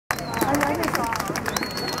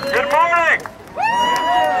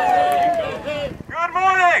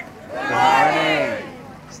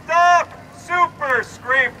Super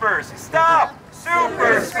scrapers, stop!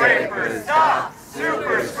 Super scrapers, stop!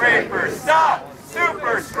 Super scrapers, stop!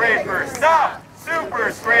 Super scrapers, stop!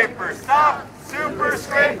 Super scrapers, stop! Super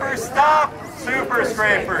scrapers, stop! Super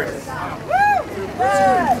scrapers.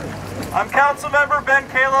 I'm Councilmember Ben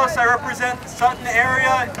Kalos. I represent the Sutton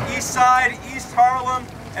area, East Side, East Harlem,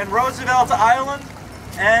 and Roosevelt Island.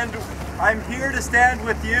 And I'm here to stand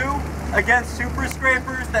with you against super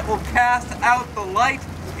scrapers that will cast out the light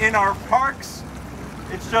in our parks.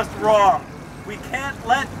 It's just wrong. We can't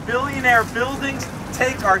let billionaire buildings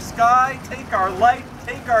take our sky, take our light,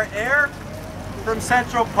 take our air from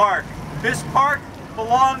Central Park. This park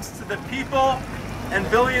belongs to the people, and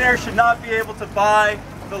billionaires should not be able to buy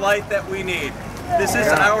the light that we need. This is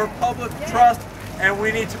our public trust, and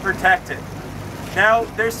we need to protect it. Now,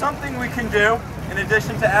 there's something we can do in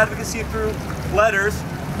addition to advocacy through letters.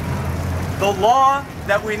 The law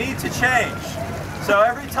that we need to change. So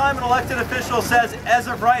every time an elected official says, as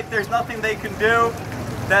of right, there's nothing they can do,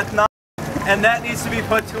 that's not, and that needs to be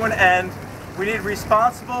put to an end. We need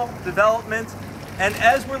responsible development, and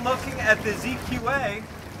as we're looking at the ZQA,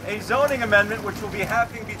 a zoning amendment which will be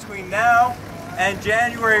happening between now and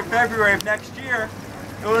January, February of next year,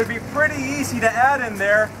 it would be pretty easy to add in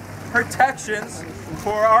there protections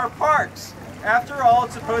for our parks. After all,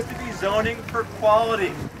 it's supposed to be zoning for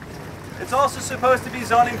quality. It's also supposed to be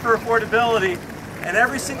zoning for affordability, and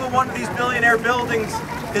every single one of these billionaire buildings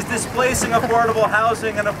is displacing affordable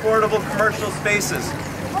housing and affordable commercial spaces.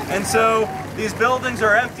 And so these buildings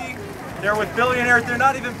are empty, they're with billionaires, they're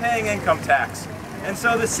not even paying income tax. And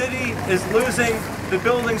so the city is losing, the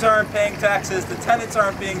buildings aren't paying taxes, the tenants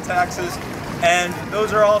aren't paying taxes, and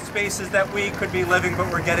those are all spaces that we could be living,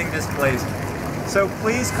 but we're getting displaced. So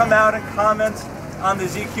please come out and comment on the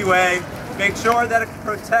ZQA. Make sure that it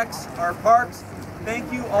protects our parks.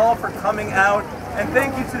 Thank you all for coming out, and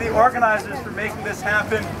thank you to the organizers for making this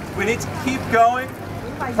happen. We need to keep going.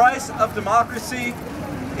 The price of democracy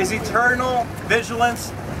is eternal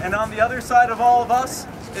vigilance, and on the other side of all of us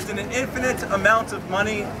is an infinite amount of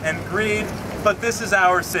money and greed, but this is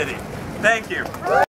our city. Thank you.